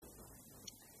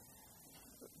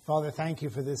Father, thank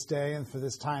you for this day and for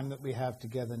this time that we have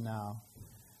together now.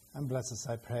 And bless us,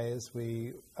 I pray, as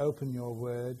we open your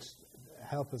word.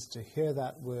 Help us to hear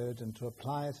that word and to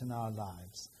apply it in our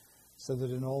lives, so that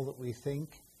in all that we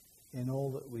think, in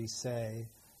all that we say,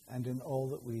 and in all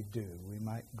that we do, we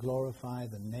might glorify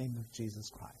the name of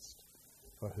Jesus Christ,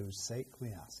 for whose sake we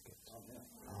ask it.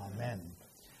 Amen. Amen.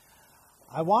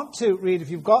 I want to read,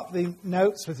 if you've got the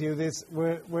notes with you,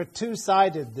 we're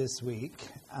two-sided this week.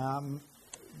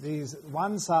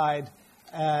 One side,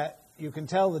 you can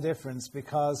tell the difference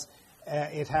because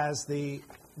it has the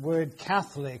word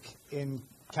Catholic in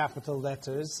capital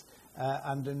letters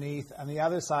underneath, and the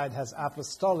other side has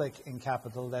apostolic in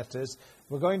capital letters.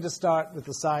 We're going to start with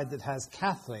the side that has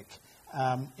Catholic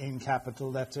in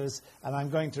capital letters, and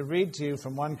I'm going to read to you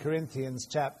from 1 Corinthians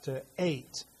chapter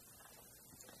 8.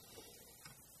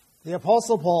 The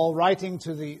Apostle Paul, writing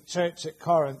to the church at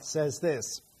Corinth, says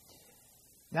this: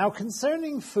 "Now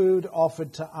concerning food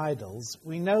offered to idols,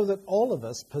 we know that all of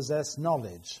us possess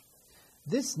knowledge.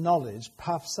 This knowledge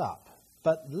puffs up,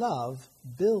 but love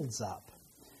builds up.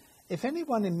 If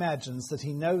anyone imagines that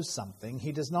he knows something,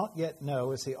 he does not yet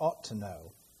know as he ought to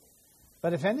know.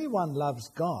 But if anyone loves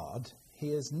God,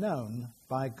 he is known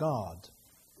by God.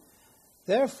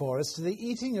 Therefore, as to the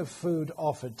eating of food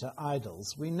offered to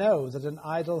idols, we know that an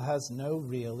idol has no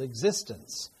real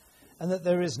existence, and that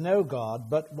there is no God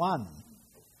but one.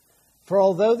 For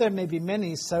although there may be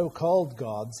many so-called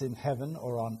gods in heaven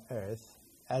or on earth,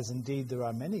 as indeed there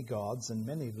are many gods and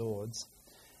many lords,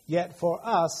 yet for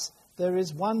us there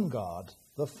is one God,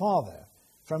 the Father,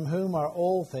 from whom are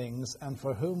all things and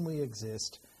for whom we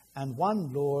exist, and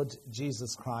one Lord,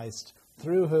 Jesus Christ,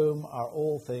 through whom are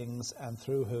all things and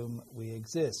through whom we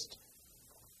exist.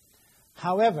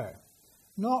 However,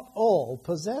 not all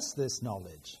possess this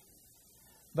knowledge,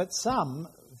 but some,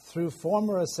 through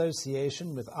former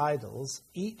association with idols,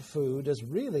 eat food as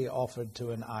really offered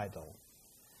to an idol,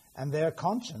 and their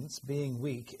conscience, being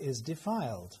weak, is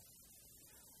defiled.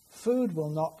 Food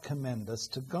will not commend us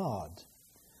to God.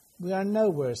 We are no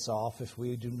worse off if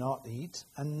we do not eat,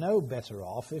 and no better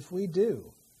off if we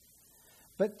do.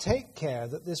 But take care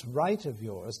that this right of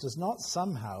yours does not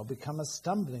somehow become a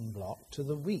stumbling block to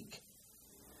the weak.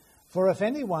 For if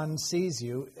anyone sees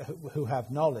you who have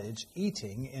knowledge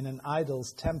eating in an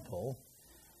idol's temple,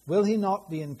 will he not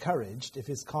be encouraged, if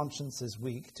his conscience is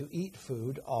weak, to eat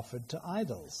food offered to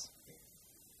idols?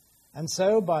 And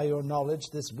so by your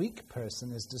knowledge this weak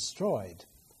person is destroyed,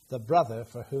 the brother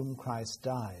for whom Christ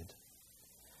died.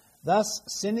 Thus,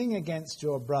 sinning against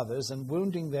your brothers and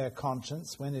wounding their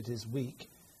conscience when it is weak,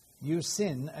 you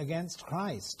sin against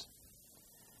Christ.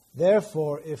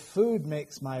 Therefore, if food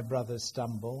makes my brother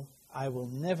stumble, I will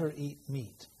never eat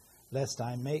meat, lest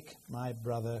I make my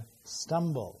brother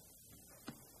stumble."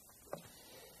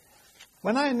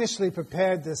 When I initially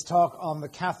prepared this talk on the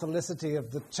Catholicity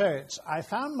of the Church, I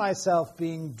found myself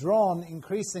being drawn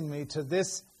increasingly to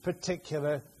this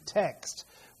particular text,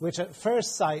 which at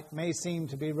first sight may seem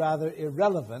to be rather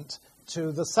irrelevant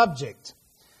to the subject.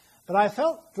 But I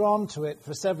felt drawn to it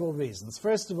for several reasons.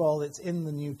 First of all, it's in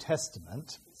the New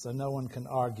Testament, so no one can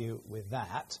argue with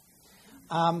that.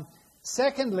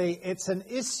 Secondly, it's an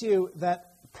issue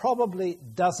that probably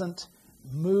doesn't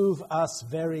move us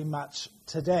very much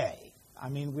today. I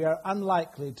mean, we are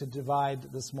unlikely to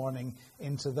divide this morning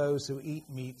into those who eat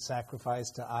meat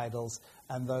sacrificed to idols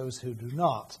and those who do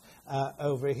not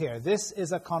over here. This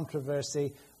is a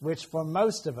controversy which for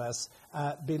most of us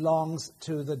belongs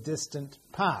to the distant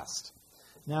past.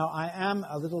 Now, I am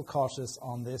a little cautious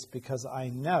on this because I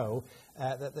know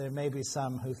that there may be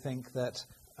some who think that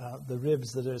the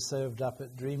ribs that are served up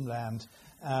at Dreamland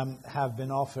have been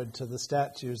offered to the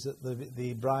statues at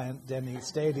the Bryant-Denny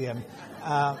Stadium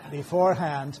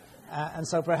beforehand. And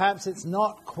so perhaps it's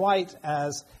not quite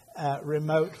as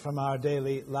remote from our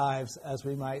daily lives as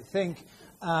we might think.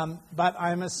 But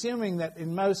I'm assuming that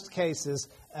in most cases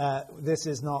this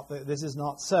is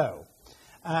not so.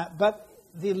 But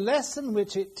the lesson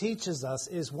which it teaches us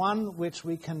is one which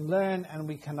we can learn and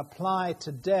we can apply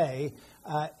today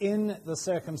in the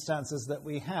circumstances that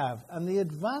we have. And the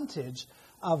advantage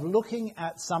of looking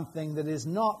at something that is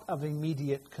not of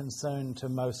immediate concern to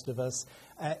most of us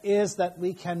is that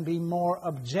we can be more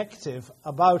objective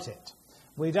about it.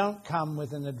 We don't come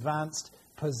with an advanced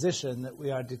position that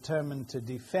we are determined to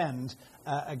defend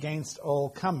against all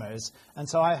comers. And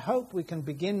so I hope we can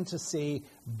begin to see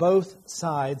both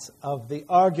sides of the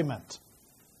argument.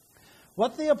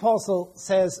 What the apostle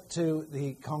says to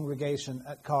the congregation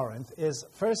at Corinth is,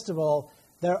 first of all,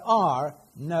 there are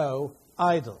no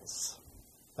idols.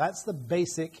 That's the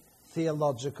basic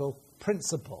theological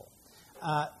principle.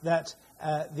 that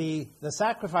the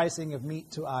sacrificing of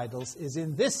meat to idols is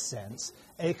in this sense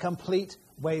a complete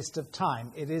waste of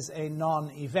time. It is a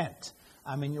non-event.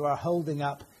 I mean, you are holding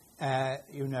up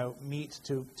meat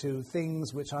to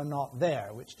things which are not there,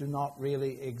 which do not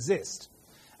really exist.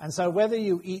 And so whether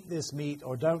you eat this meat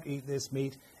or don't eat this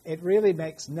meat, it really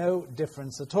makes no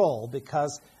difference at all,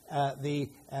 because the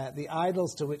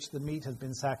idols to which the meat has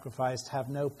been sacrificed have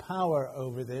no power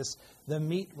over this. The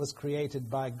meat was created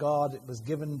by God. It was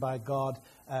given by God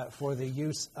for the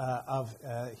use of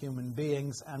human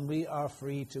beings, and we are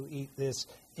free to eat this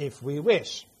if we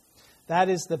wish. That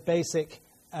is the basic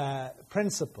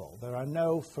principle. There are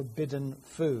no forbidden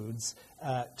foods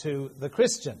to the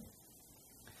Christian.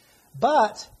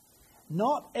 But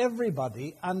not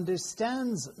everybody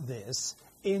understands this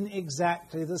in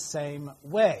exactly the same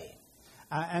way.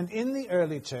 And in the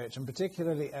early church, and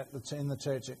particularly in the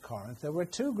church at Corinth, there were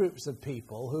two groups of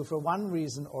people who, for one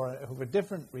reason or who, for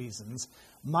different reasons,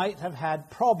 might have had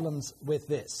problems with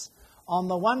this. On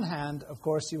the one hand, of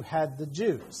course, you had the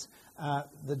Jews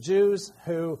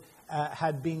who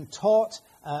had been taught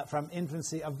from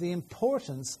infancy of the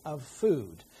importance of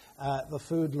food, the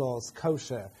food laws,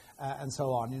 kosher, and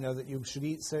so on, that you should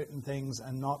eat certain things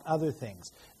and not other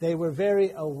things. They were very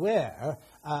aware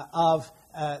of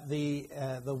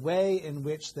the way in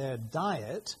which their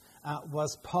diet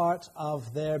was part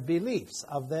of their beliefs,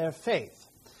 of their faith.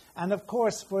 And of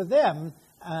course, for them,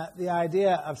 the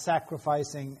idea of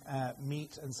sacrificing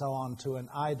meat and so on to an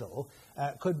idol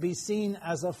could be seen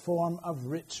as a form of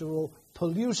ritual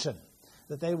pollution,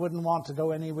 that they wouldn't want to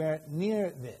go anywhere near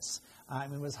this. I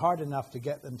mean, it was hard enough to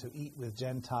get them to eat with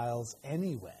Gentiles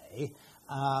anyway,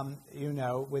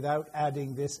 without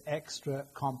adding this extra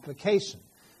complication.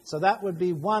 So that would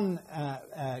be one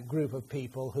group of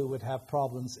people who would have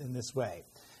problems in this way.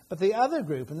 But the other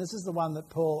group, and this is the one that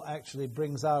Paul actually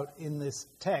brings out in this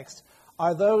text,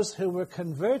 are those who were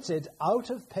converted out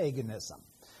of paganism.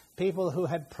 People who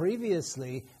had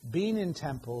previously been in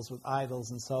temples with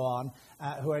idols and so on,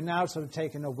 who are now sort of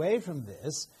taken away from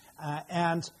this,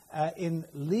 and in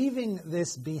leaving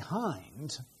this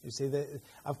behind, you see,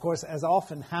 of course, as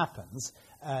often happens,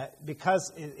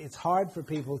 because it's hard for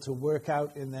people to work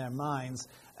out in their minds,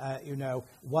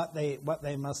 what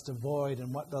they must avoid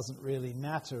and what doesn't really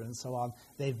matter and so on.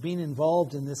 They've been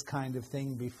involved in this kind of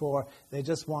thing before. They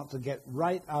just want to get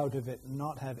right out of it and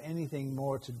not have anything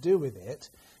more to do with it.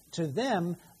 To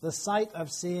them, the sight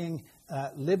of seeing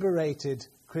liberated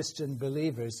Christian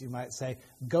believers, you might say,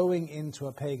 going into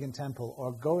a pagan temple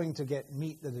or going to get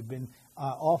meat that had been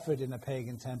offered in a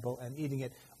pagan temple and eating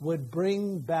it would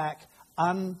bring back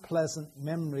unpleasant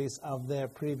memories of their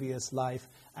previous life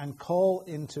and call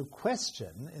into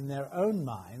question in their own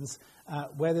minds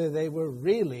whether they were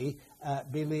really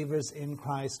believers in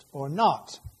Christ or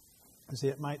not. You see,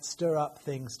 it might stir up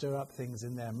things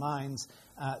in their minds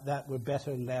that were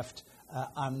better left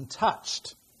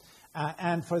untouched.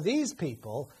 And for these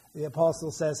people, the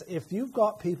apostle says, if you've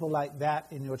got people like that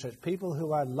in your church, people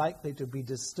who are likely to be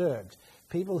disturbed,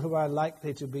 people who are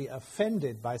likely to be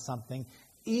offended by something,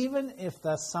 even if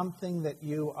the something that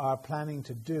you are planning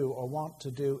to do or want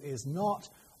to do is not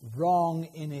wrong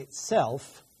in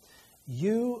itself,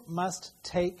 you must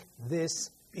take this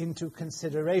into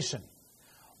consideration.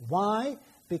 Why?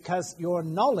 Because your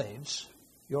knowledge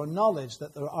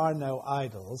that there are no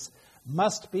idols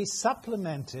must be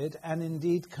supplemented and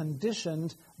indeed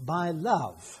conditioned by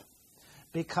love.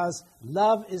 Because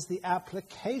love is the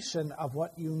application of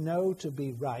what you know to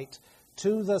be right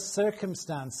to the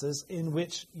circumstances in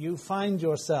which you find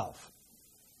yourself.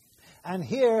 And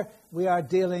here we are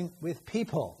dealing with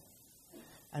people.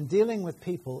 And dealing with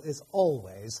people is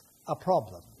always a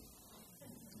problem.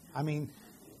 I mean,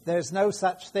 there's no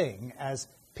such thing as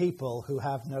people who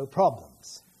have no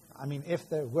problems. I mean, if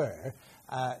there were,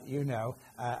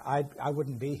 I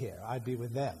wouldn't be here. I'd be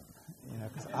with them.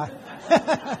 'Cause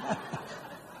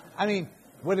I mean,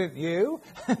 wouldn't you?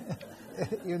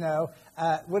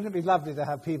 Wouldn't it be lovely to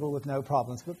have people with no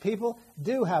problems? But people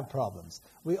do have problems.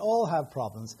 We all have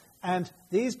problems. And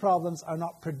these problems are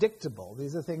not predictable.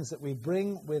 These are things that we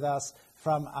bring with us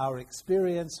from our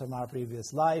experience, from our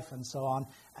previous life, and so on.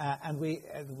 And we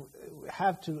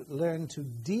have to learn to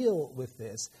deal with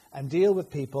this and deal with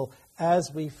people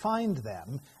as we find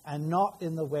them and not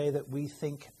in the way that we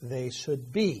think they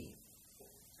should be.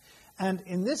 And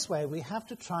in this way, we have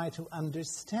to try to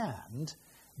understand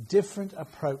different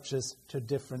approaches to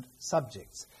different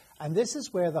subjects. And this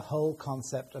is where the whole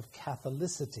concept of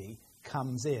Catholicity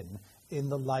comes in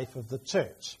the life of the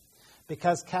church.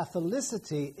 Because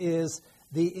Catholicity is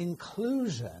the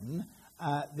inclusion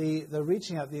the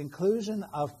reaching out, the inclusion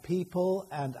of people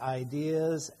and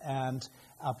ideas and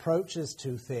approaches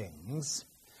to things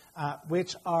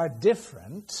which are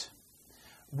different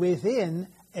within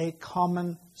a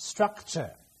common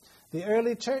structure. The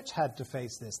early church had to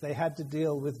face this. They had to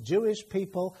deal with Jewish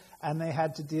people and they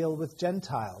had to deal with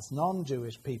Gentiles,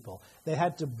 non-Jewish people. They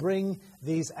had to bring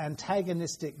these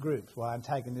antagonistic groups, well,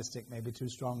 antagonistic may be too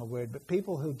strong a word, but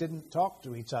people who didn't talk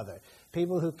to each other,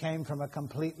 people who came from a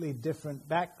completely different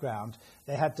background.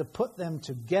 They had to put them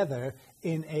together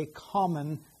in a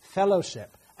common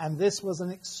fellowship. And this was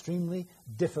an extremely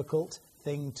difficult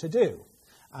thing to do.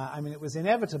 It was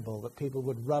inevitable that people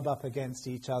would rub up against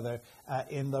each other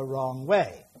in the wrong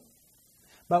way.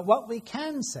 But what we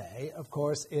can say, of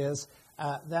course, is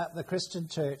that the Christian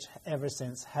church ever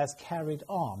since has carried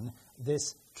on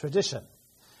this tradition.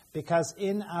 Because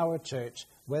in our church,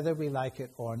 whether we like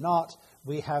it or not,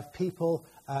 we have people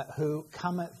who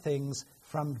come at things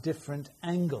from different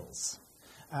angles.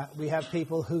 We have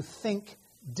people who think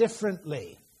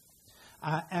differently.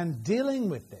 And dealing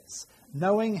with this,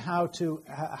 knowing how to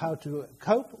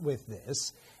cope with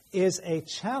this is a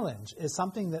challenge, is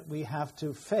something that we have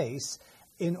to face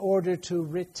in order to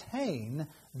retain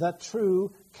the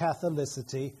true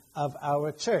Catholicity of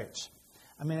our church.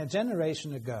 A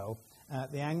generation ago,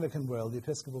 the Anglican world, the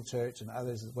Episcopal Church and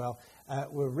others as well,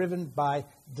 were riven by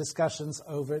discussions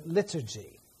over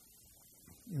liturgy.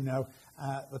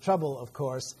 The trouble, of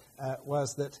course,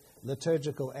 was that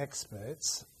liturgical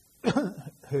experts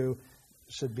who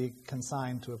should be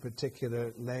consigned to a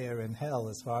particular layer in hell,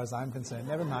 as far as I'm concerned.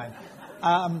 Never mind.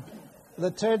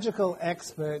 Liturgical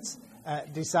experts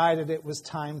decided it was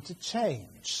time to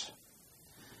change.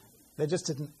 They just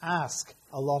didn't ask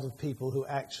a lot of people who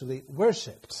actually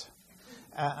worshipped.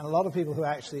 And a lot of people who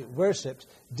actually worshipped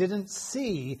didn't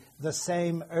see the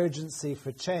same urgency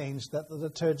for change that the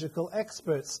liturgical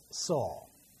experts saw.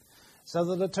 So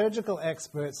the liturgical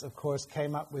experts, of course,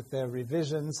 came up with their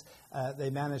revisions. They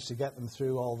managed to get them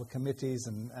through all the committees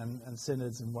and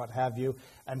synods and what have you.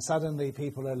 And suddenly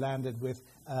people are landed with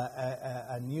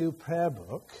a new prayer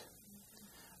book,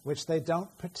 which they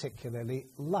don't particularly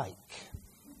like,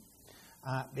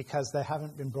 because they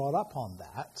haven't been brought up on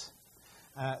that.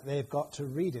 They've got to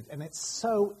read it. And it's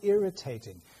so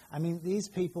irritating. These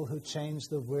people who change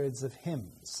the words of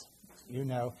hymns,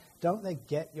 don't they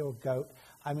get your goat?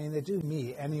 They do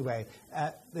me anyway.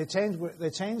 They change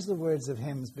the words of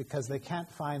hymns because they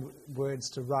can't find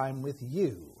words to rhyme with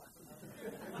you.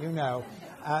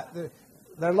 There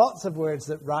are lots of words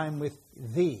that rhyme with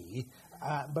thee,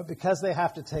 but because they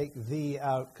have to take thee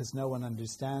out because no one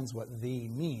understands what thee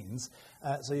means,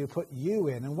 so you put you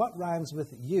in. And what rhymes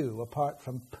with you apart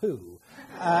from poo?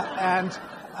 And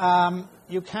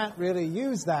you can't really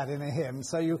use that in a hymn.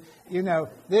 So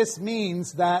this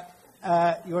means that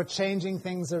you're changing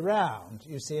things around,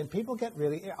 you see, and people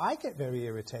I get very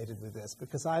irritated with this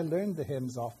because I learned the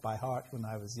hymns off by heart when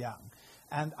I was young.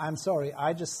 And I'm sorry,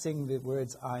 I just sing the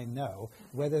words I know,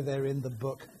 whether they're in the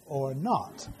book or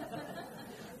not.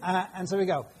 And so we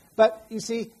go. But you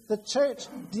see, the church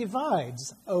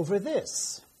divides over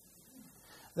this.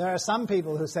 There are some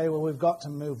people who say, well, we've got to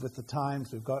move with the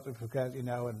times, we've got to forget,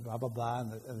 and blah, blah, blah,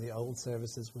 and the old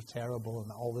services were terrible,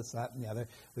 and all this, that, and the other.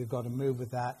 We've got to move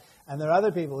with that. And there are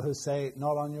other people who say,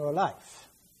 not on your life,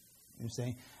 you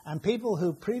see. And people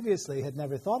who previously had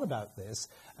never thought about this,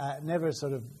 never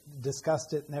sort of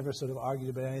discussed it, never sort of argued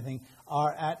about anything,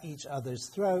 are at each other's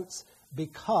throats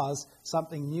because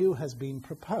something new has been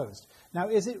proposed. Now,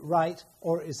 is it right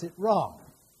or is it wrong?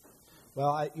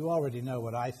 Well, you already know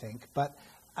what I think, but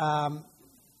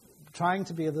trying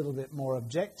to be a little bit more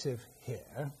objective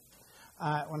here,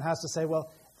 one has to say, well,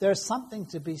 there's something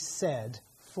to be said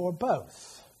for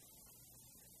both.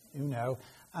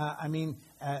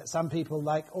 Some people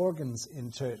like organs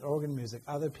in church, organ music.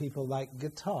 Other people like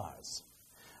guitars.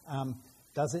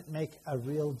 Does it make a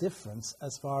real difference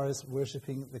as far as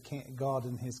worshipping God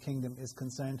and his kingdom is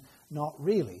concerned? Not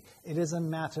really. It is a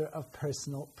matter of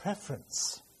personal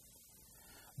preference.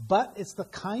 But it's the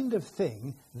kind of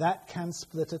thing that can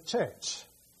split a church.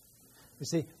 You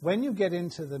see, when you get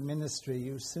into the ministry,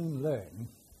 you soon learn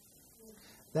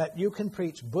that you can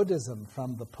preach Buddhism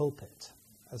from the pulpit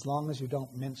as long as you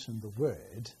don't mention the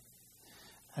word,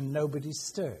 and nobody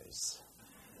stirs.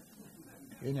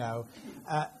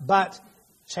 But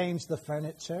change the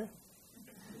furniture,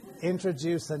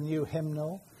 introduce a new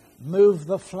hymnal, move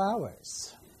the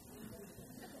flowers,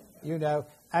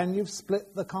 and you've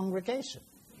split the congregation.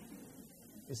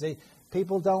 You see,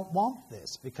 people don't want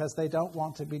this because they don't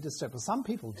want to be disturbed. Well, some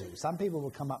people do. Some people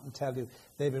will come up and tell you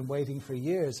they've been waiting for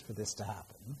years for this to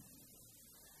happen.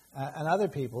 and other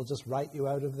people just write you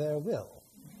out of their will,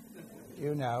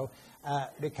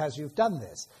 because you've done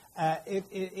this.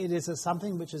 It is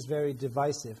something which is very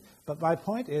divisive. But my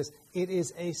point is, it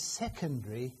is a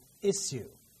secondary issue.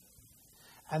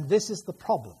 And this is the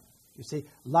problem. You see,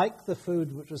 like the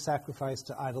food which was sacrificed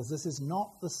to idols, this is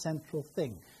not the central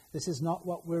thing. This is not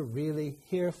what we're really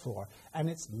here for. And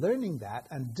it's learning that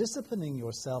and disciplining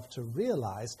yourself to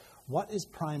realize what is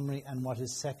primary and what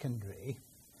is secondary,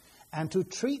 and to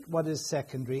treat what is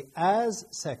secondary as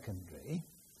secondary,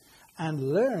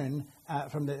 and learn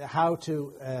how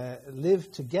to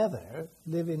live together,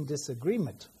 live in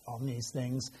disagreement on these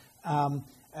things.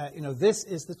 This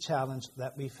is the challenge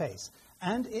that we face.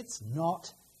 And it's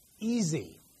not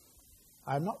easy.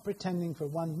 I'm not pretending for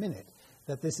 1 minute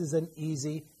that this is an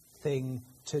easy thing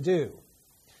to do.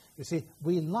 You see,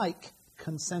 we like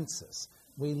consensus.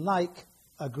 We like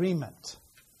agreement.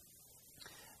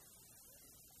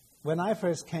 When I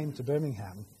first came to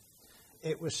Birmingham,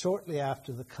 it was shortly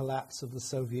after the collapse of the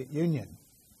Soviet Union.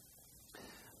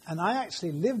 And I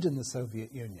actually lived in the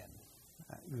Soviet Union.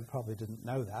 You probably didn't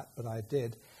know that, but I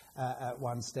did at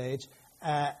one stage.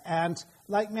 And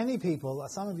like many people,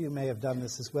 some of you may have done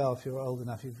this as well if you're old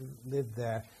enough, if you've lived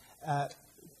there,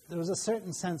 there was a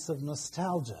certain sense of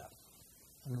nostalgia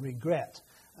and regret,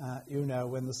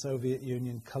 when the Soviet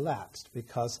Union collapsed,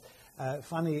 because a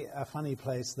funny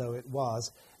place though it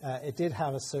was, it did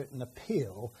have a certain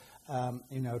appeal,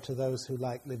 to those who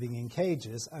like living in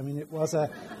cages. I mean, it was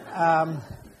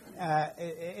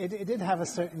it did have a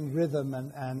certain rhythm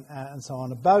and so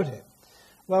on about it.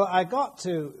 Well, I got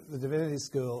to the Divinity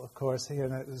School, of course,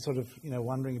 here, sort of,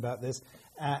 wondering about this,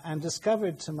 and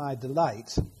discovered to my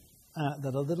delight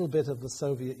that a little bit of the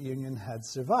Soviet Union had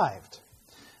survived.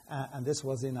 And this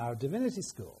was in our Divinity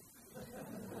School.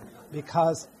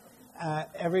 Because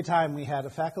every time we had a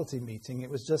faculty meeting, it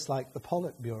was just like the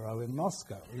Politburo in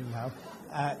Moscow,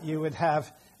 you would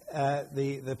have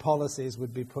the policies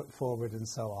would be put forward and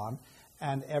so on,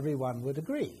 and everyone would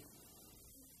agree,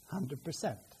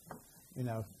 100%.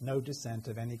 No dissent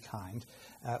of any kind.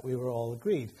 We were all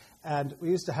agreed. And we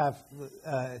used to have,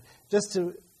 just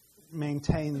to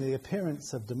maintain the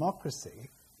appearance of democracy,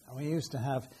 we used to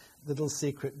have little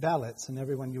secret ballots, and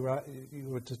everyone you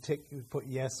were to tick, you would put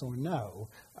yes or no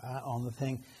on the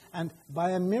thing. And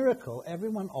by a miracle,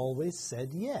 everyone always said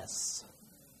yes.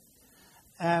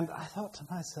 And I thought to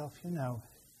myself,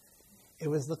 it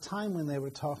was the time when they were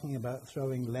talking about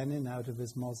throwing Lenin out of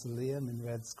his mausoleum in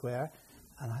Red Square,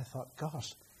 and I thought,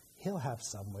 gosh, he'll have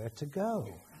somewhere to go.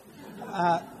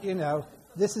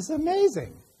 This is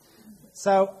amazing.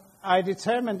 So I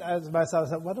determined as myself,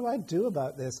 what do I do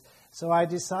about this? So I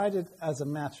decided as a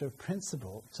matter of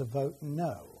principle to vote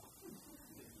no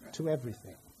to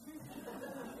everything.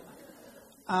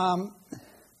 And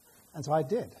so I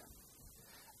did.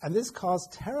 And this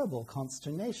caused terrible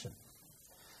consternation.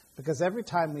 Because every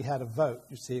time we had a vote,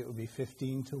 you see, it would be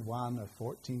 15-1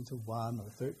 or 14-1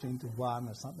 or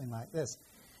 13-1 or something like this.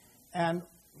 And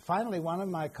finally, one of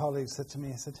my colleagues said to me,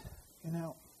 he said,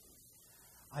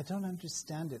 I don't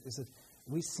understand it. He said,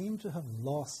 we seem to have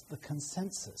lost the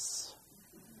consensus.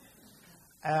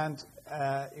 And,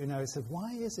 he said,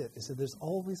 why is it? He said, there's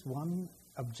always one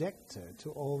objector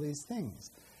to all these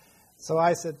things. So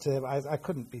I said to him, I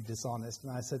couldn't be dishonest,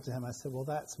 and I said to him, well,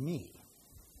 that's me.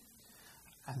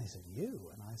 And he said, you?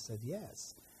 And I said,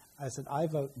 yes. I said, I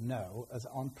vote no as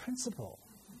on principle.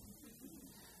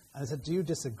 And I said, do you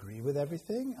disagree with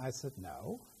everything? I said,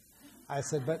 no. I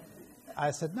said,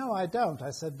 no, I don't.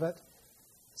 I said, but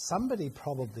somebody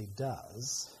probably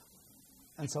does,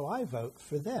 and so I vote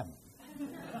for them.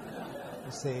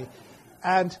 You see?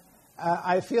 And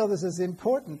I feel this is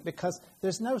important because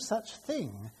there's no such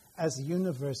thing as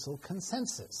universal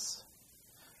consensus.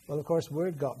 Well, of course,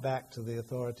 word got back to the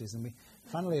authorities, and we,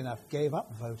 funnily enough, gave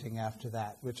up voting after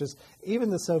that, which is, even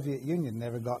the Soviet Union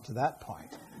never got to that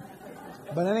point.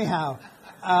 But anyhow,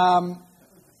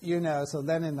 so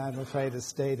Lenin, I'm afraid, has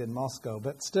stayed in Moscow.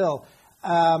 But still,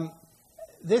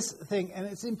 this thing, and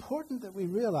it's important that we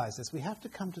realize this. We have to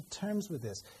come to terms with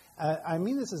this. I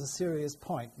mean this as a serious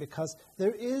point, because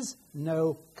there is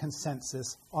no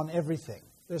consensus on everything.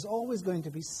 There's always going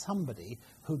to be somebody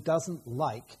who doesn't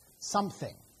like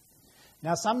something.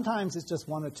 Now, sometimes it's just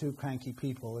one or two cranky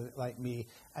people like me,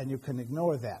 and you can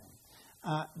ignore them.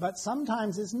 But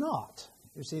sometimes it's not.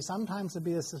 You see, sometimes there'll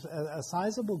be a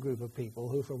sizable group of people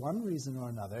who, for one reason or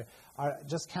another,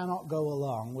 just cannot go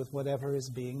along with whatever is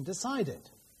being decided.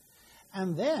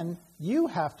 And then you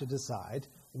have to decide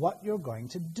what you're going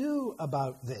to do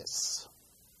about this.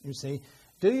 You see,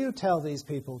 do you tell these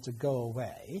people to go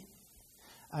away?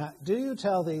 Do you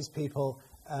tell these people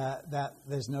that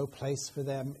there's no place for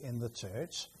them in the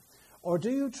church? Or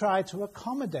do you try to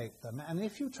accommodate them? And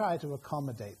if you try to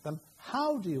accommodate them,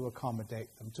 how do you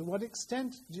accommodate them? To what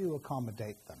extent do you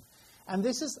accommodate them? And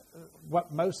this is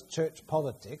what most church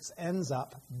politics ends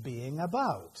up being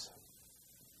about.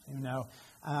 You know,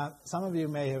 some of you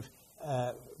may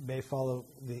follow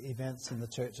the events in the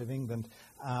Church of England.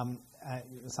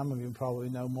 Some of you probably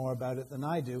know more about it than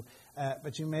I do.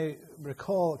 But you may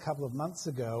recall a couple of months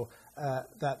ago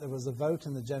that there was a vote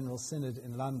in the General Synod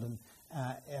in London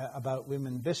about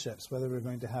women bishops, whether we were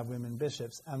going to have women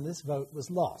bishops, and this vote was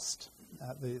lost.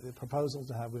 The proposal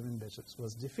to have women bishops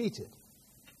was defeated.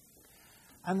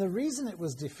 And the reason it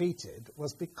was defeated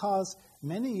was because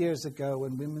many years ago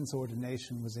when women's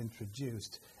ordination was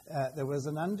introduced, there was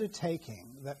an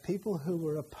undertaking that people who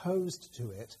were opposed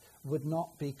to it would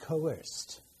not be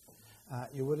coerced.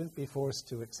 You wouldn't be forced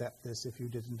to accept this if you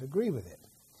didn't agree with it.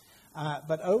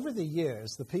 But over the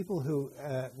years, the people who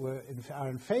are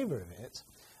in favor of it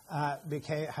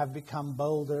have become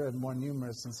bolder and more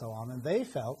numerous and so on, and they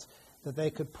felt that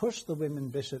they could push the women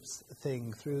bishops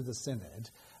thing through the synod,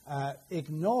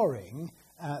 ignoring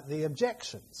the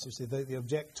objections. You see, the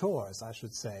objectors, I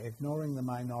should say, ignoring the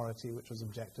minority which was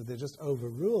objected. They just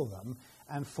overrule them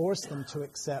and force them to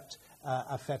accept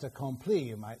a fait accompli,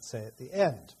 you might say, at the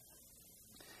end.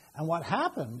 And what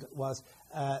happened was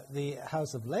the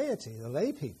House of Laity, the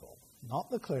lay people,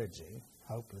 not the clergy,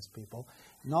 hopeless people,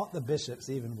 not the bishops,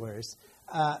 even worse,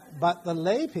 but the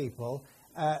lay people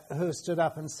who stood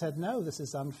up and said, no, this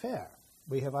is unfair.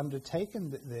 We have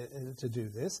undertaken to do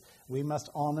this. We must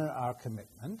honor our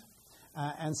commitment.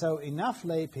 And so enough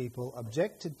lay people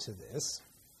objected to this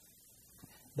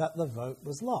that the vote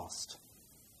was lost.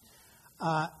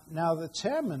 Now, the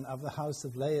chairman of the House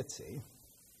of Laity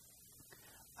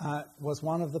was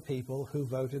one of the people who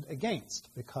voted against,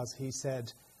 because he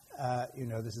said,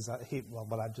 this is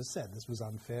what I've just said. This was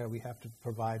unfair. We have to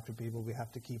provide for people. We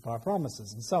have to keep our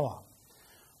promises, and so on.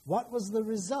 What was the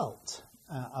result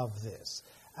of this?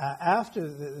 After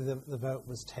the vote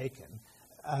was taken,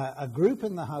 a group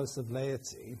in the House of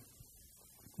Laity,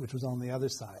 which was on the other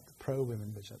side, the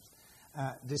pro-women bishops,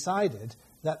 decided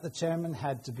that the chairman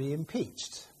had to be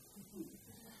impeached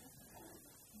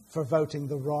for voting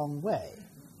the wrong way.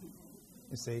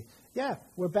 You see,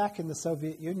 we're back in the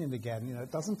Soviet Union again.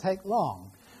 It doesn't take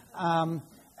long.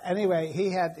 Anyway, he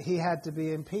had to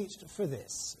be impeached for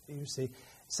this. You see,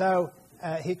 so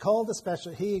he called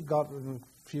he got a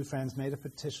few friends, made a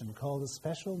petition, called a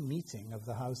special meeting of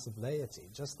the House of Laity,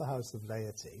 just the House of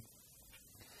Laity,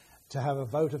 to have a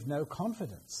vote of no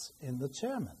confidence in the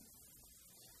chairman.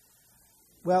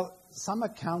 Well, some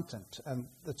accountant, and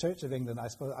the Church of England, I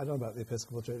suppose, I don't know about the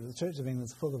Episcopal Church, the Church of England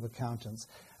is full of accountants,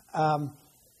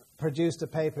 produced a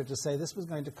paper to say this was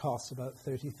going to cost about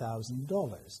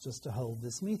 $30,000 just to hold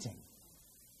this meeting.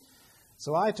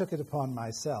 So I took it upon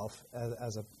myself,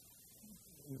 as a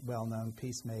well-known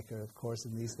peacemaker, of course,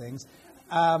 in these things,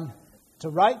 to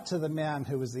write to the man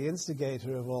who was the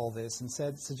instigator of all this and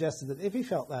suggested that if he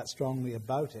felt that strongly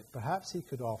about it, perhaps he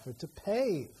could offer to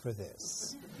pay for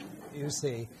this. You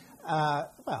see,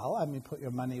 put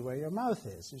your money where your mouth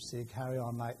is. You see, carry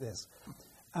on like this.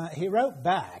 He wrote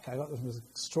back, I got this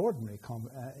extraordinary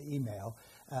email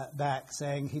back,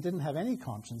 saying he didn't have any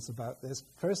conscience about this,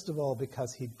 first of all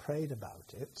because he'd prayed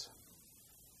about it,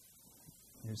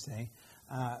 you see.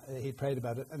 He prayed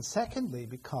about it. And secondly,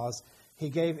 because he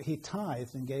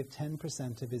tithed and gave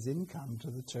 10% of his income to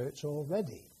the church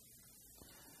already.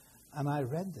 And I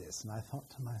read this and I thought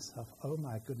to myself, oh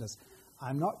my goodness,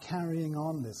 I'm not carrying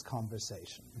on this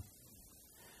conversation,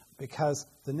 because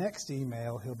the next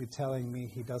email he'll be telling me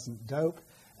he doesn't dope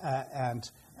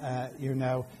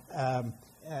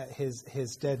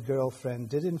his dead girlfriend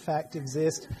did in fact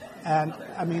exist. And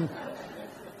I mean,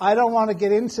 I don't want to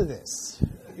get into this.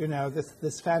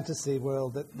 This fantasy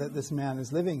world that this man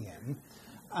is living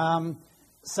in.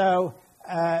 So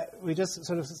we just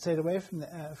sort of stayed away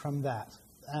from that.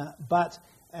 But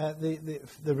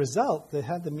the result, they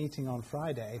had the meeting on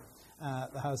Friday,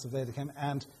 the House of Laity came,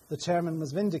 and the chairman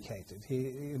was vindicated.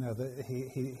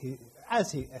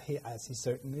 As he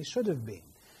certainly should have been.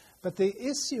 But the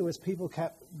issue, as people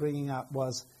kept bringing up,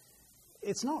 was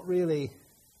it's not really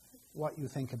what you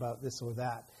think about this or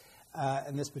that.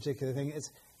 And this particular thing is,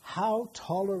 how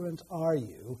tolerant are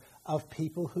you of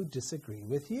people who disagree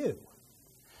with you?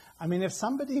 I mean, if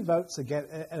somebody votes in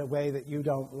a way that you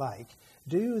don't like,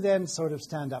 do you then sort of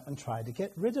stand up and try to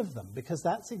get rid of them? Because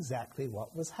that's exactly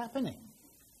what was happening,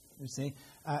 you see,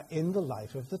 in the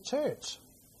life of the church.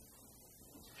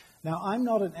 Now, I'm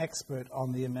not an expert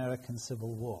on the American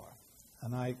Civil War,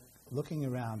 and looking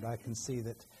around, I can see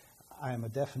that I am a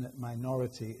definite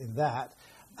minority in that.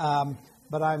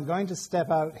 But I'm going to step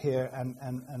out here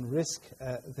and risk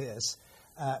this,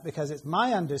 because it's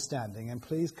my understanding, and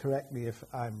please correct me if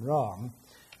I'm wrong,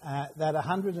 that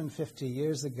 150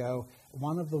 years ago,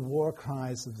 one of the war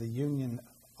cries of the Union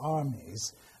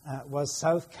armies was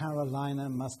 "South Carolina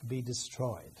must be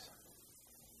destroyed."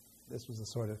 This was a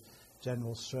sort of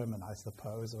General Sherman, I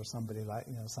suppose, or somebody like,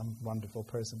 some wonderful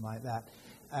person like that,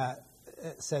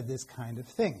 said this kind of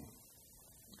thing.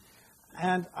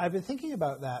 And I've been thinking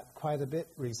about that quite a bit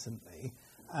recently,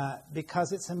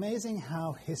 because it's amazing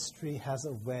how history has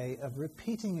a way of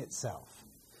repeating itself.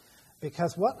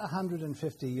 Because what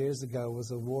 150 years ago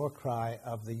was a war cry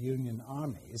of the Union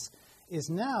armies is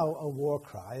now a war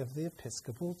cry of the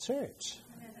Episcopal Church.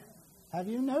 Have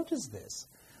you noticed this?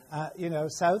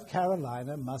 South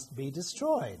Carolina must be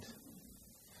destroyed.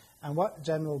 And what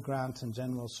General Grant and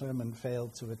General Sherman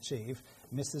failed to achieve,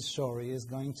 Mrs. Shorey is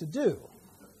going to do,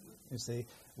 you see,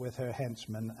 with her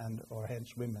henchmen or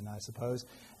henchwomen, I suppose,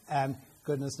 and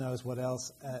goodness knows what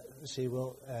else she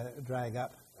will drag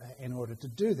up in order to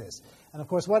do this. And of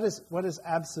course, what is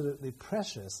absolutely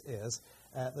precious is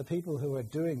the people who are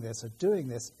doing this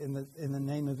in the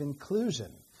name of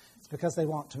inclusion. It's because they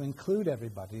want to include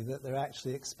everybody that they're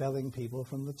actually expelling people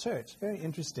from the church. Very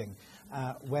interesting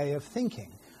way of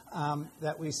thinking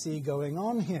that we see going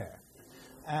on here.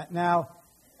 Now,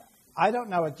 I don't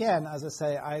know, again, as I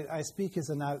say, I speak as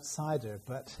an outsider,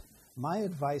 but my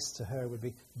advice to her would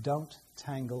be, don't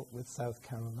tangle with South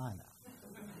Carolina.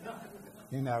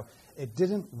 It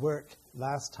didn't work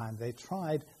last time. They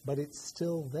tried, but it's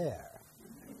still there.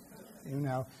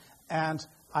 And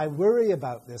I worry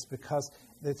about this because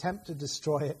the attempt to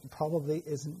destroy it probably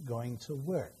isn't going to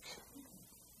work.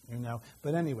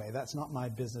 But anyway, that's not my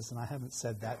business, and I haven't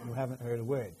said that. You haven't heard a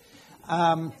word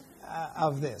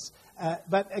of this.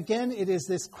 But again, it is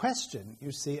this question,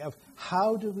 you see, of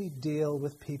how do we deal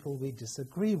with people we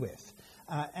disagree with?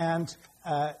 And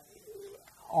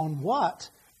on what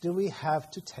do we have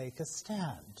to take a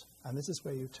stand? And this is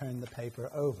where you turn the paper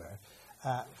over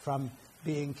from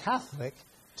being Catholic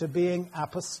to being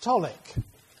apostolic.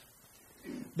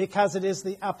 Because it is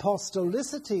the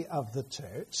apostolicity of the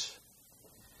church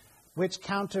which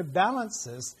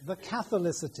counterbalances the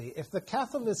Catholicity. If the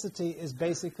Catholicity is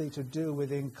basically to do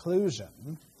with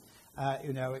inclusion,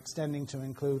 extending to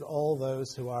include all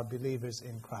those who are believers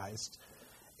in Christ,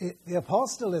 the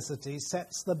apostolicity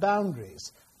sets the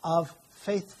boundaries of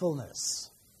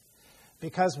faithfulness.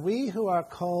 Because we who are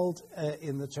called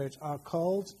in the church are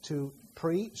called to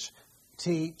preach,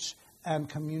 teach, and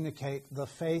communicate the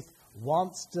faith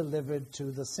once delivered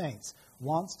to the saints,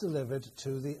 once delivered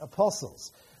to the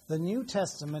apostles. The New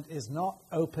Testament is not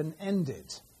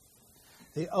open-ended.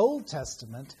 The Old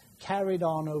Testament carried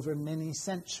on over many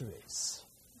centuries.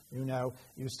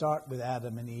 You start with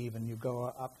Adam and Eve and you go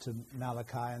up to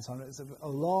Malachi and so on. It's a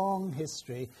long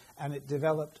history, and it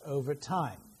developed over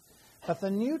time. But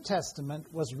the New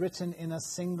Testament was written in a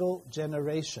single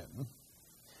generation,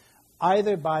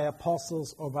 either by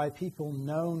apostles or by people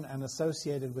known and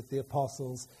associated with the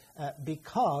apostles,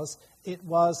 because it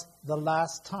was the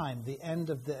last time, the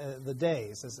end of the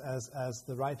days, as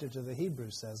the writer to the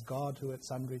Hebrews says, God who at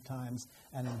sundry times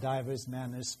and in divers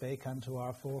manners spake unto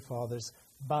our forefathers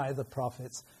by the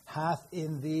prophets, hath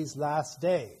in these last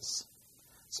days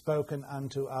spoken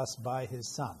unto us by his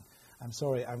Son. I'm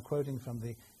sorry, I'm quoting from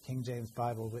the King James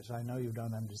Bible, which I know you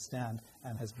don't understand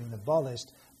and has been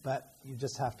abolished, but you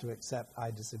just have to accept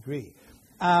I disagree.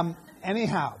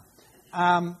 Anyhow,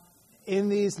 in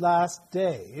these last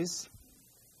days,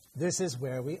 this is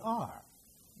where we are,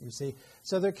 you see.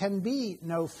 So there can be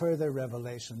no further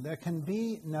revelation. There can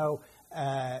be no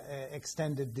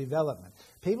extended development.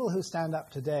 People who stand up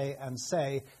today and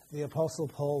say the Apostle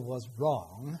Paul was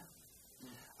wrong,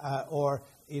 or,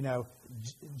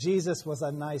 Jesus was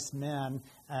a nice man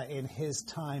in his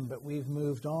time, but we've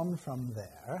moved on from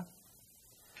there,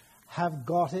 have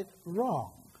got it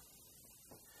wrong.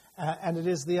 And it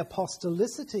is the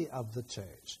apostolicity of the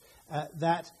church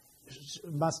that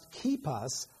must keep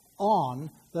us on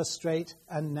the straight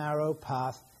and narrow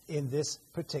path in this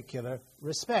particular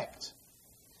respect.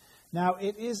 Now,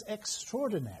 it is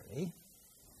extraordinary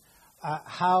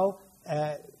how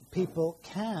people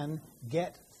can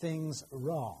get things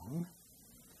wrong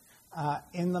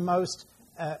in the most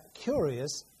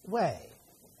curious way.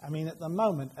 I mean, at the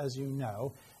moment, as you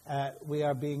know, we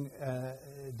are being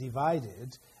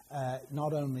divided,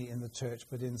 not only in the church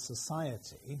but in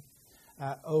society,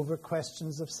 over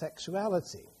questions of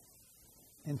sexuality.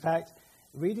 In fact,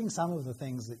 reading some of the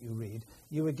things that you read,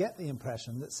 you would get the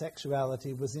impression that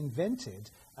sexuality was invented,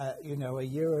 a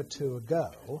year or two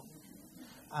ago,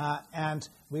 And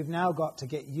we've now got to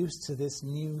get used to this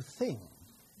new thing,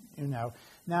 you know.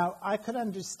 Now, I could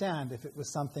understand if it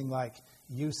was something like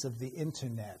use of the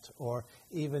internet or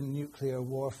even nuclear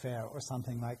warfare or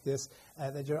something like this,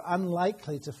 that you're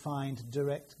unlikely to find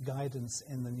direct guidance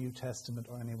in the New Testament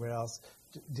or anywhere else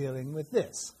dealing with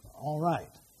this. All right.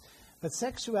 But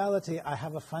sexuality, I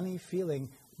have a funny feeling,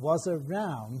 was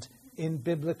around in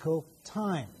biblical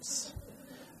times.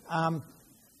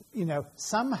 You know,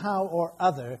 somehow or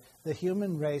other, the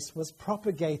human race was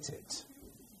propagated.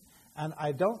 And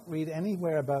I don't read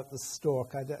anywhere about the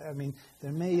stork. I mean,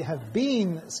 there may have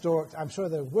been storks. I'm sure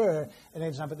there were in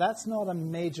ancient time, but that's not a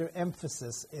major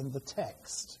emphasis in the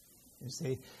text. You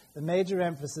see, the major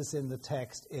emphasis in the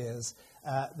text is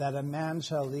that a man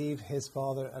shall leave his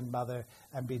father and mother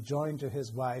and be joined to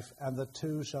his wife, and the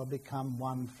two shall become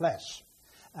one flesh.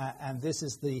 And this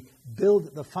is the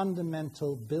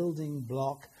fundamental building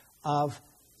block of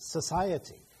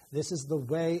society. This is the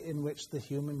way in which the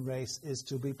human race is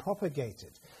to be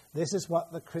propagated. This is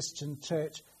what the Christian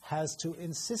church has to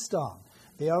insist on.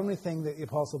 The only thing that the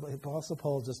Apostle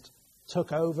Paul just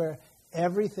took over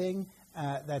everything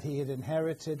that he had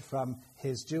inherited from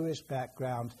his Jewish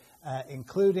background,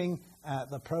 including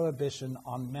the prohibition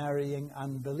on marrying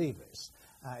unbelievers.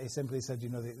 He simply said, you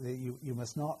know, you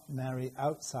must not marry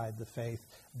outside the faith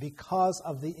because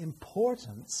of the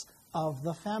importance of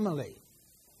the family.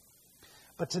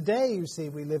 But today, you see,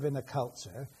 we live in a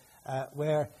culture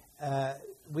where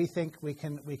we think we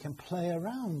can play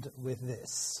around with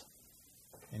this.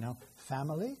 You know,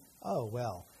 family? Oh,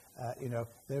 well, you know,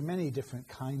 there are many different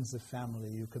kinds of family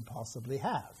you could possibly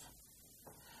have.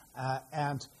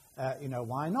 And, you know,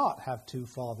 why not have two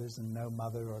fathers and no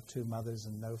mother, or two mothers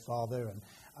and no father? And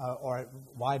or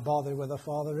why bother with a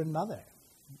father and mother?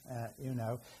 You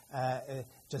know,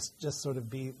 just sort of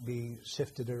be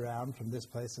shifted around from this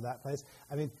place to that place.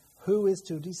 I mean, who is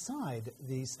to decide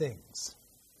these things?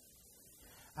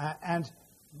 And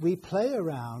we play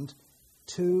around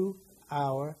to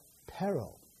our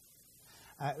peril.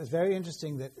 It was very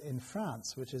interesting that in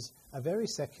France, which is a very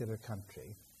secular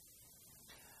country,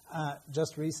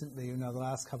 just recently, you know, the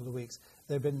last couple of weeks,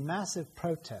 there have been massive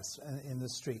protests in the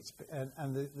streets.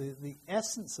 And the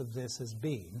essence of this has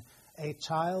been a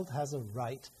child has a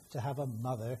right to have a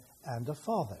mother and a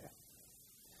father.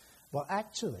 Well,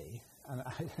 actually, and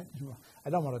I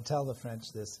don't want to tell the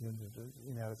French this,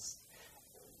 you know, it's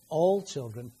all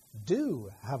children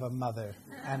do have a mother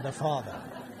and a father.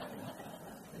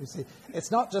 You see,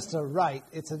 it's not just a right,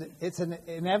 it's an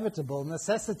inevitable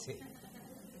necessity.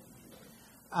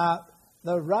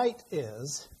 The right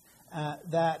is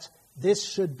that this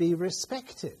should be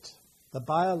respected. The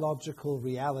biological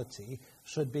reality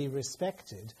should be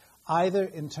respected, either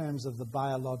in terms of the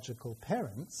biological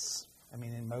parents, I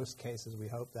mean, in most cases we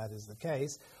hope that is the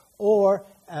case, or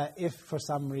if for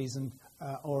some reason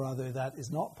or other that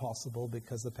is not possible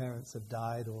because the parents have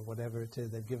died or whatever it is,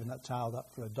 they've given that child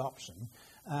up for adoption,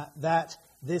 that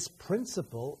this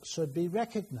principle should be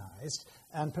recognized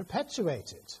and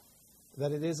perpetuated,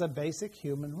 that it is a basic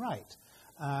human right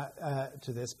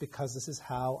to this, because this is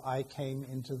how I came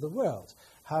into the world,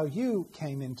 how you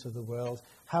came into the world,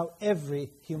 how every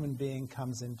human being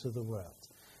comes into the world.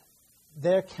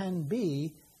 There can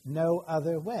be no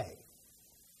other way.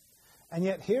 And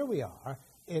yet here we are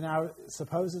in our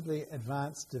supposedly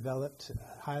advanced, developed,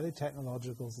 highly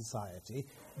technological society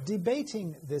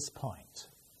debating this point.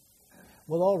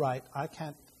 Well, all right, I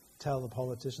can't tell the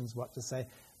politicians what to say,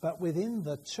 but within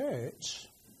the church,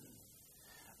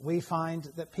 we find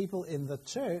that people in the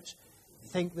church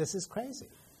think this is crazy.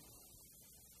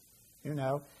 You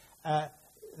know,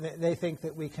 they think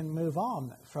that we can move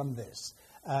on from this.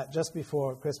 Just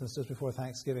before Christmas, just before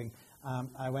Thanksgiving,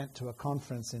 I went to a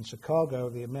conference in Chicago,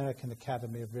 the American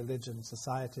Academy of Religion,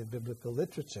 Society of Biblical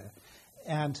Literature,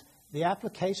 and the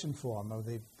application form, or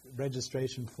the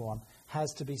registration form,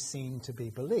 has to be seen to be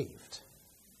believed.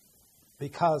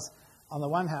 Because, on the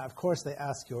one hand, of course, they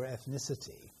ask your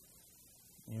ethnicity,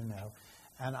 you know,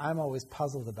 and I'm always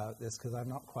puzzled about this because I'm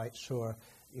not quite sure,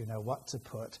 you know, what to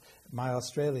put. My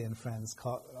Australian friends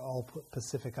all put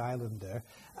Pacific Islander.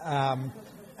 And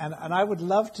I would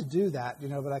love to do that, you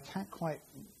know, but I can't quite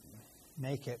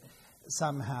make it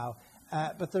somehow.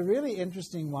 But the really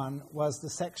interesting one was the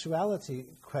sexuality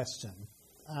question.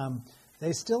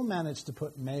 They still managed to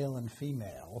put male and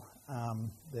female.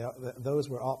 Those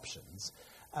were options.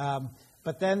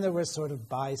 But then there was sort of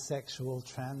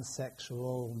bisexual,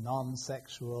 transsexual,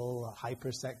 non-sexual,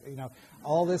 hypersexual, you know,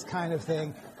 all this kind of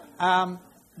thing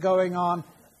going on.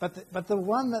 But the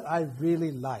one that I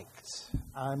really liked,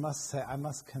 I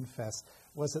must confess,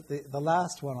 was that the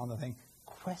last one on the thing,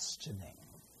 questioning.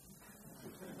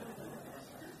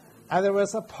 And there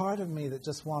was a part of me that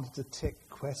just wanted to tick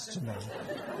questioning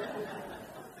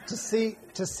to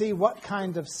see what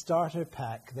kind of starter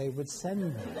pack they would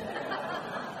send me.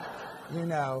 You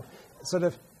know, sort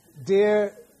of,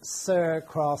 dear sir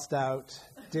crossed out,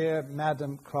 dear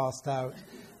madam crossed out,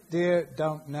 dear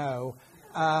don't know.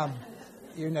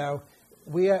 You know,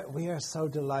 we are so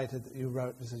delighted that you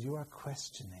wrote this. You are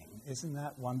questioning. Isn't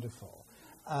that wonderful?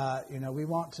 You know, we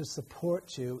want to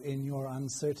support you in your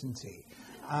uncertainty.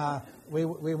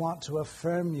 We want to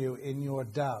affirm you in your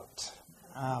doubt.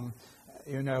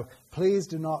 You know, please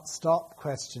do not stop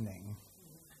questioning,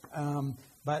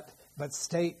 but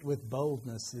state with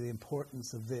boldness the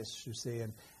importance of this, you see,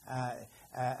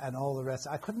 and all the rest.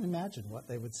 I couldn't imagine what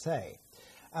they would say.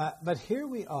 But here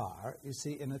we are, you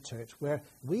see, in a church where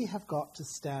we have got to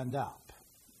stand up.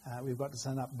 We've got to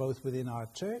stand up both within our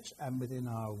church and within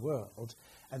our world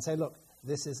and say, look,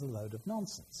 this is a load of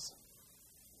nonsense.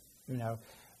 You know,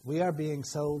 we are being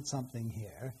sold something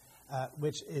here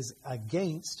which is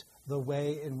against the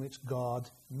way in which God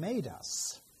made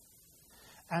us.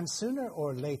 And sooner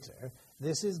or later,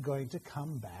 this is going to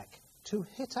come back to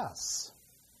hit us.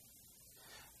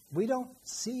 We don't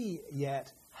see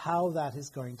yet how that is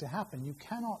going to happen. You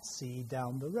cannot see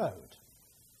down the road.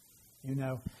 You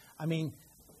know, I mean,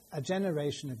 a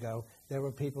generation ago, there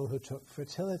were people who took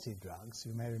fertility drugs,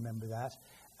 you may remember that,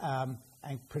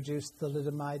 and produced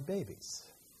thalidomide babies.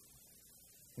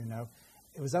 You know,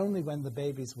 it was only when the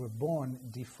babies were born,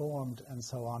 deformed and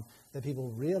so on, that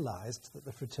people realized that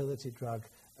the fertility drug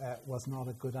was not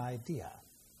a good idea,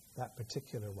 that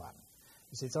particular one.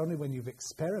 You see, it's only when you've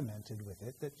experimented with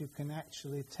it that you can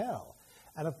actually tell.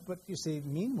 But you see,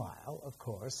 meanwhile, of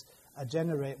course, a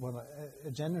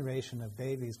generation of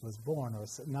babies was born, or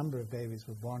a number of babies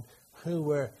were born, who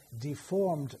were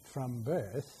deformed from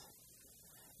birth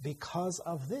because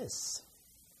of this.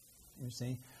 You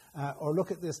see? Or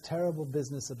look at this terrible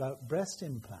business about breast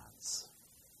implants.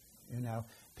 You know,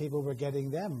 people were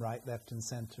getting them right, left, and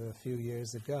center a few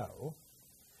years ago.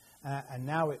 And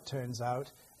now it turns out,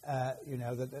 you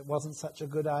know, that it wasn't such a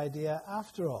good idea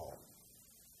after all.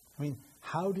 I mean,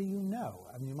 how do you know?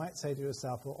 I mean, you might say to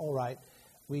yourself, well, all right,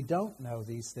 we don't know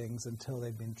these things until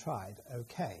they've been tried.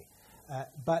 Okay.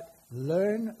 But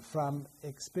learn from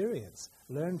experience.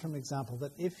 Learn from example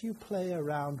that if you play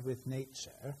around with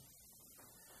nature,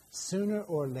 sooner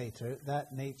or later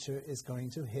that nature is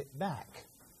going to hit back.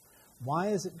 Why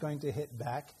is it going to hit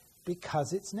back?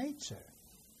 Because it's nature.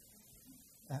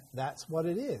 That's what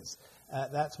it is.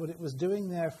 That's what it was doing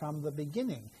there from the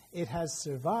beginning. It has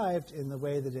survived in the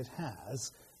way that it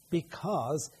has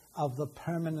because of the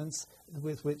permanence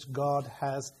with which God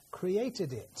has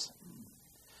created it.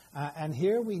 And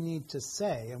here we need to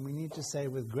say, and we need to say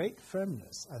with great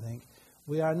firmness, I think,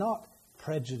 we are not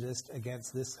prejudiced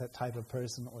against this type of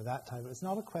person or that type. It's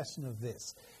not a question of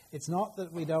this. It's not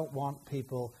that we don't want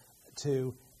people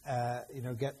to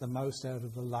get the most out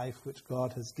of the life which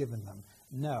God has given them.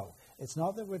 No. It's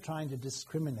not that we're trying to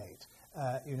discriminate,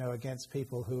 against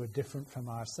people who are different from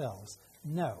ourselves.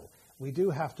 No. We do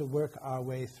have to work our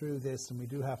way through this, and we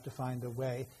do have to find a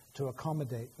way to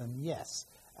accommodate them, yes,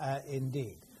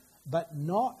 indeed. But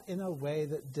not in a way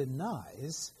that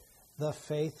denies the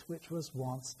faith which was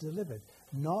once delivered.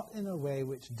 Not in a way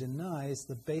which denies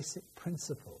the basic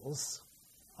principles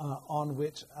on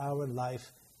which our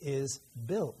life is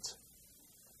built.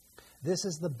 This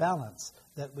is the balance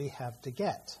that we have to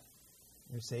get.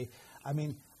 You see, I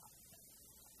mean,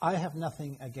 I have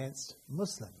nothing against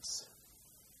Muslims,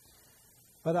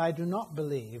 but I do not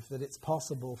believe that it's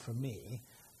possible for me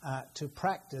to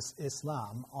practice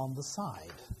Islam on the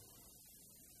side.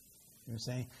 You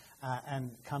see,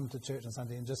 and come to church on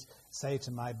Sunday and just say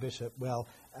to my bishop, well,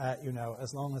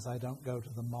 as long as I don't go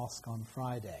to the mosque on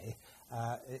Friday,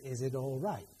 is it all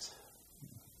right?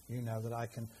 You know, that I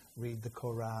can read the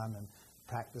Quran and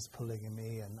practice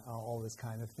polygamy and all this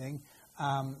kind of thing.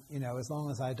 As long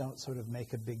as I don't sort of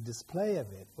make a big display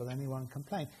of it, will anyone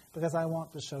complain? Because I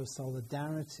want to show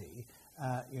solidarity,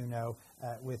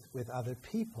 with other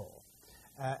people.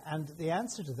 And the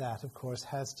answer to that, of course,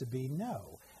 has to be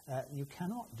no. You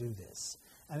cannot do this.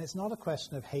 And it's not a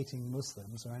question of hating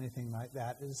Muslims or anything like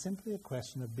that. It is simply a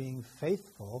question of being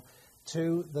faithful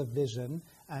to the vision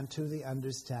and to the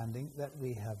understanding that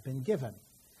we have been given.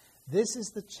 This is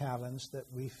the challenge that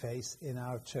we face in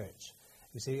our church.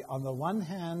 You see, on the one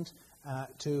hand,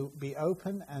 to be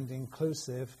open and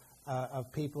inclusive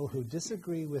of people who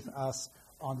disagree with us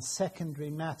on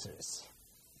secondary matters,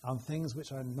 on things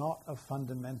which are not of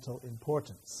fundamental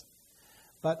importance.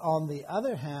 But on the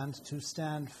other hand, to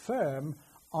stand firm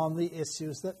on the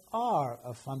issues that are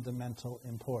of fundamental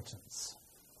importance.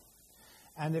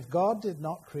 And if God did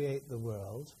not create the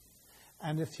world,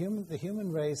 and if the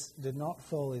human race did not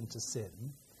fall into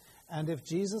sin, and if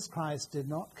Jesus Christ did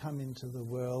not come into the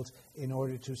world in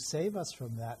order to save us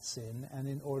from that sin and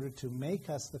in order to make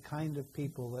us the kind of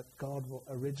people that God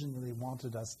originally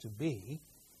wanted us to be,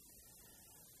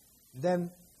 then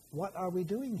what are we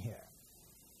doing here?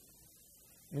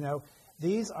 You know,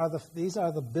 these are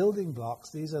the building blocks,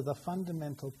 these are the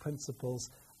fundamental principles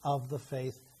of the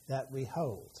faith that we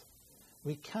hold.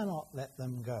 We cannot let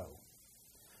them go.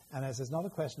 And as it's not a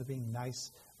question of being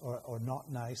nice or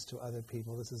not nice to other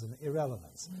people, this is an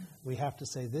irrelevance. We have to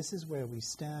say, this is where we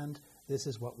stand, this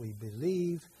is what we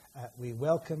believe, we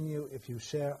welcome you if you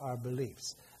share our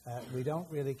beliefs. We don't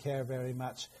really care very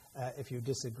much if you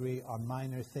disagree on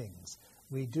minor things.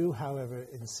 We do, however,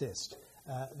 insist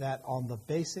that on the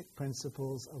basic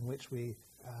principles on which we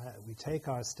take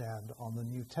our stand, on the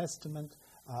New Testament,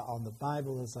 on the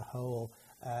Bible as a whole,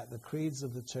 the creeds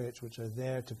of the church, which are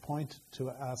there to point to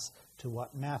us to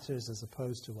what matters as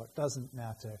opposed to what doesn't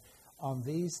matter, on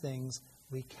these things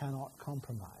we cannot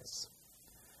compromise.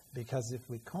 Because if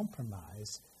we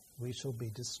compromise, we shall be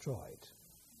destroyed.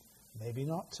 Maybe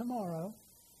not tomorrow,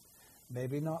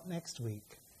 maybe not next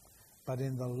week, but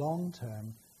in the long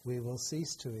term we will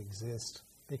cease to exist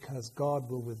because God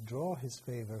will withdraw his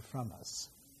favor from us.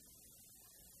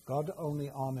 God only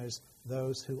honors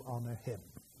those who honor him.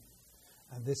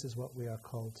 And this is what we are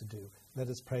called to do. Let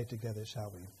us pray together,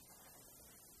 shall we?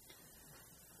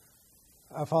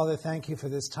 Our Father, thank you for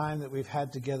this time that we've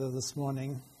had together this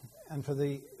morning and for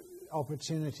the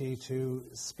opportunity to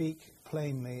speak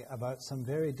plainly about some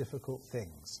very difficult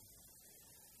things.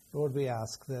 Lord, we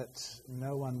ask that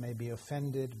no one may be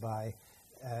offended by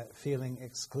feeling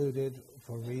excluded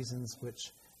for reasons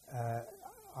which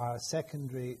are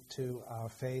secondary to our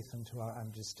faith and to our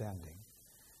understanding.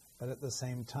 But at the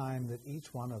same time that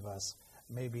each one of us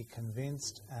may be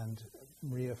convinced and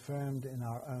reaffirmed in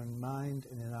our own mind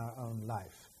and in our own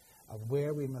life of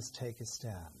where we must take a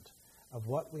stand, of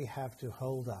what we have to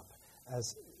hold up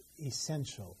as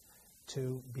essential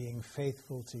to being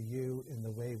faithful to you in the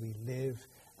way we live,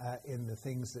 in the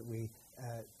things that we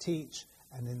teach,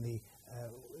 and in the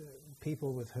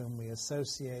people with whom we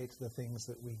associate, the things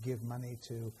that we give money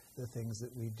to, the things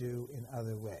that we do in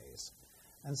other ways.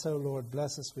 And so, Lord,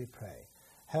 bless us, we pray.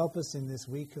 Help us in this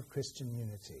week of Christian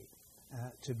unity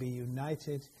to be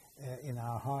united in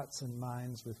our hearts and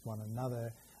minds with one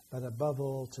another, but above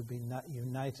all to be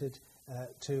united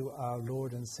to our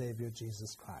Lord and Savior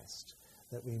Jesus Christ,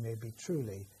 that we may be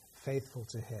truly faithful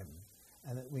to him,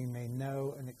 and that we may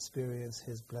know and experience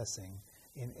his blessing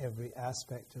in every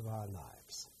aspect of our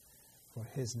lives. For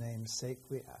his name's sake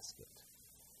we ask it.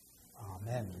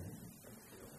 Amen.